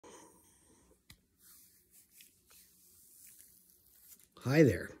Hi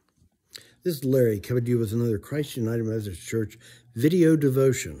there. This is Larry coming to you with another Christ United Methodist Church video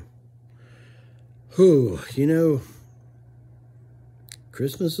devotion.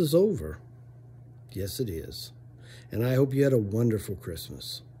 Christmas is over. Yes, it is. And I hope you had a wonderful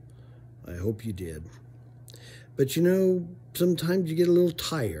Christmas. I hope you did. But sometimes you get a little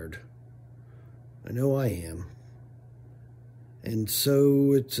tired. I know I am. And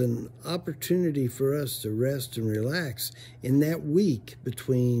so it's an opportunity for us to rest and relax in that week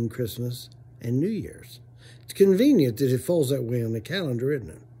between Christmas and New Year's. It's convenient that it falls that way on the calendar, isn't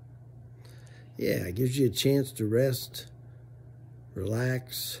it? Yeah, it gives you a chance to rest,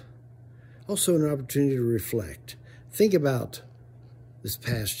 relax. Also an opportunity to reflect. Think about this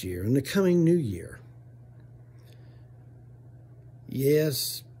past year and the coming new year.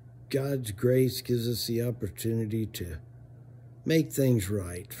 Yes, God's grace gives us the opportunity to make things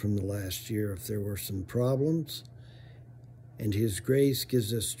right from the last year if there were some problems. And His grace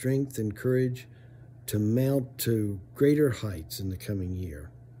gives us strength and courage to mount to greater heights in the coming year.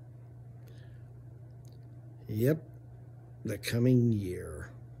 Yep, the coming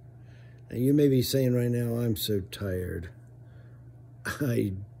year. Now you may be saying right now, I'm so tired.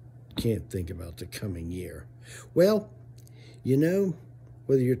 I can't think about the coming year. Well,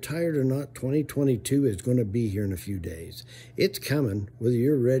 whether you're tired or not, 2022 is going to be here in a few days. It's coming, whether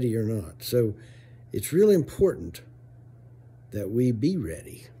you're ready or not. So it's really important that we be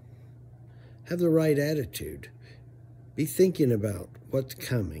ready. Have the right attitude. Be thinking about what's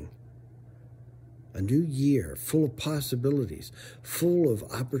coming. A new year full of possibilities, full of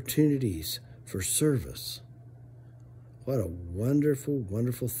opportunities for service. What a wonderful,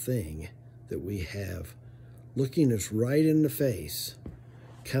 wonderful thing that we have looking us right in the face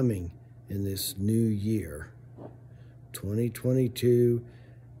coming in this new year. 2022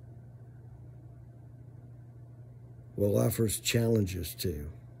 will offer us challenges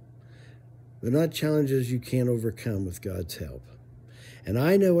too, but not challenges you can't overcome with God's help. And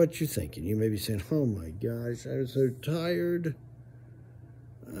I know what you're thinking. You may be saying, oh my gosh, I'm so tired.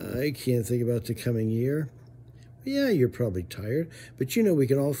 I can't think about the coming year. Yeah, you're probably tired, but we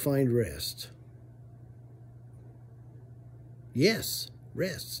can all find rest. Yes,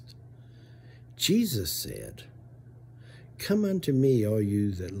 rest. Jesus said, come unto me, all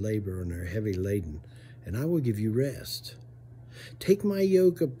you that labor and are heavy laden, and I will give you rest. Take my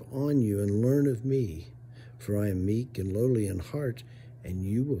yoke upon you and learn of me, for I am meek and lowly in heart, and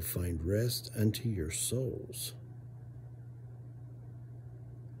you will find rest unto your souls.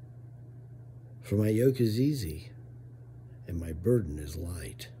 For my yoke is easy, and my burden is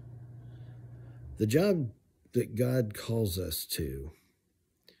light. The job that God calls us to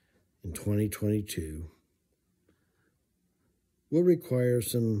in 2022 will require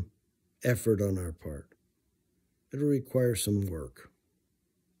some effort on our part. It'll require some work,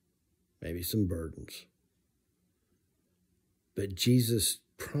 maybe some burdens. But Jesus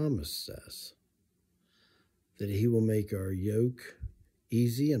promised us that He will make our yoke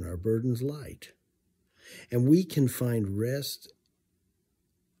easy and our burdens light. And we can find rest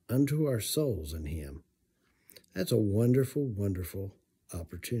unto our souls in Him. That's a wonderful, wonderful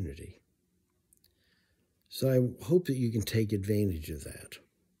opportunity. So I hope that you can take advantage of that.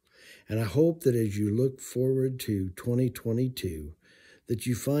 And I hope that as you look forward to 2022, that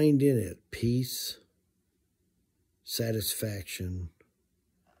you find in it peace, satisfaction,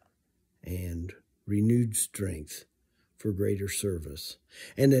 and renewed strength for greater service.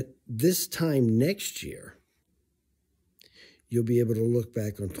 And at this time next year, you'll be able to look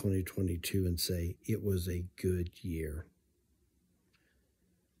back on 2022 and say, it was a good year.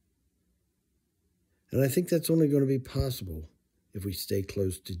 And I think that's only going to be possible if we stay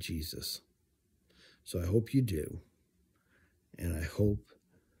close to Jesus. So I hope you do. And I hope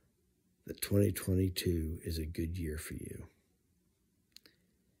that 2022 is a good year for you.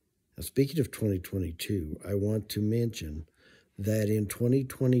 Now, speaking of 2022, I want to mention that in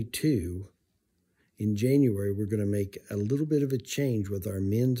 2022, in January, we're going to make a little bit of a change with our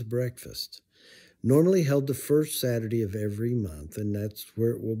men's breakfast. Normally held the first Saturday of every month, and that's where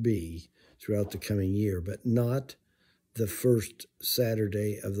it will be throughout the coming year, but not the first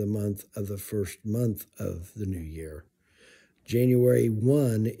Saturday of the first month of the new year. January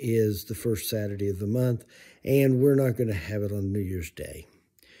 1 is the first Saturday of the month, and we're not going to have it on New Year's Day.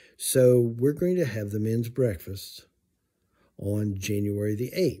 So we're going to have the men's breakfast on January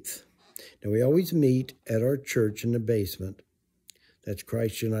the 8th. Now, we always meet at our church in the basement. That's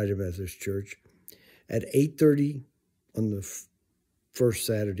Christ United Methodist Church at 8:30 on the first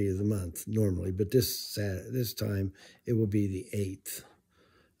Saturday of the month normally, but this time it will be the 8th.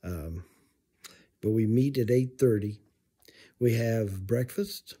 But we meet at 8:30. We have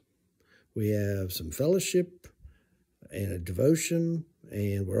breakfast, we have some fellowship and a devotion,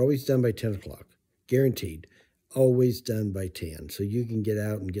 and we're always done by 10 o'clock, guaranteed. Always done by 10, so you can get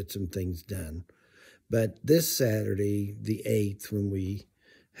out and get some things done. But this Saturday, the 8th, when we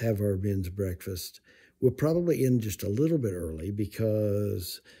have our men's breakfast, we'll probably end just a little bit early,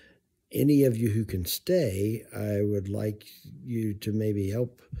 because any of you who can stay, I would like you to maybe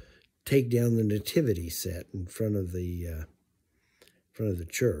help take down the nativity set in front of the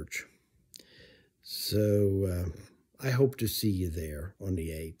church. So I hope to see you there on the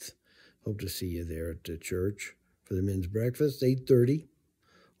 8th. Hope to see you there at the church for the men's breakfast, 8:30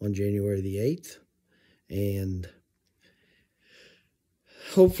 on January the 8th. And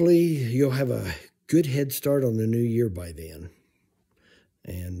hopefully you'll have a good head start on the new year by then.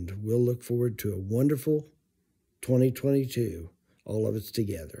 And we'll look forward to a wonderful 2022, all of us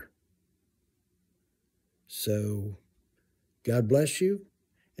together. So God bless you.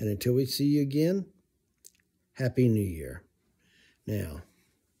 And until we see you again, Happy New Year. Now,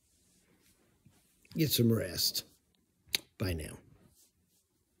 get some rest. Bye now.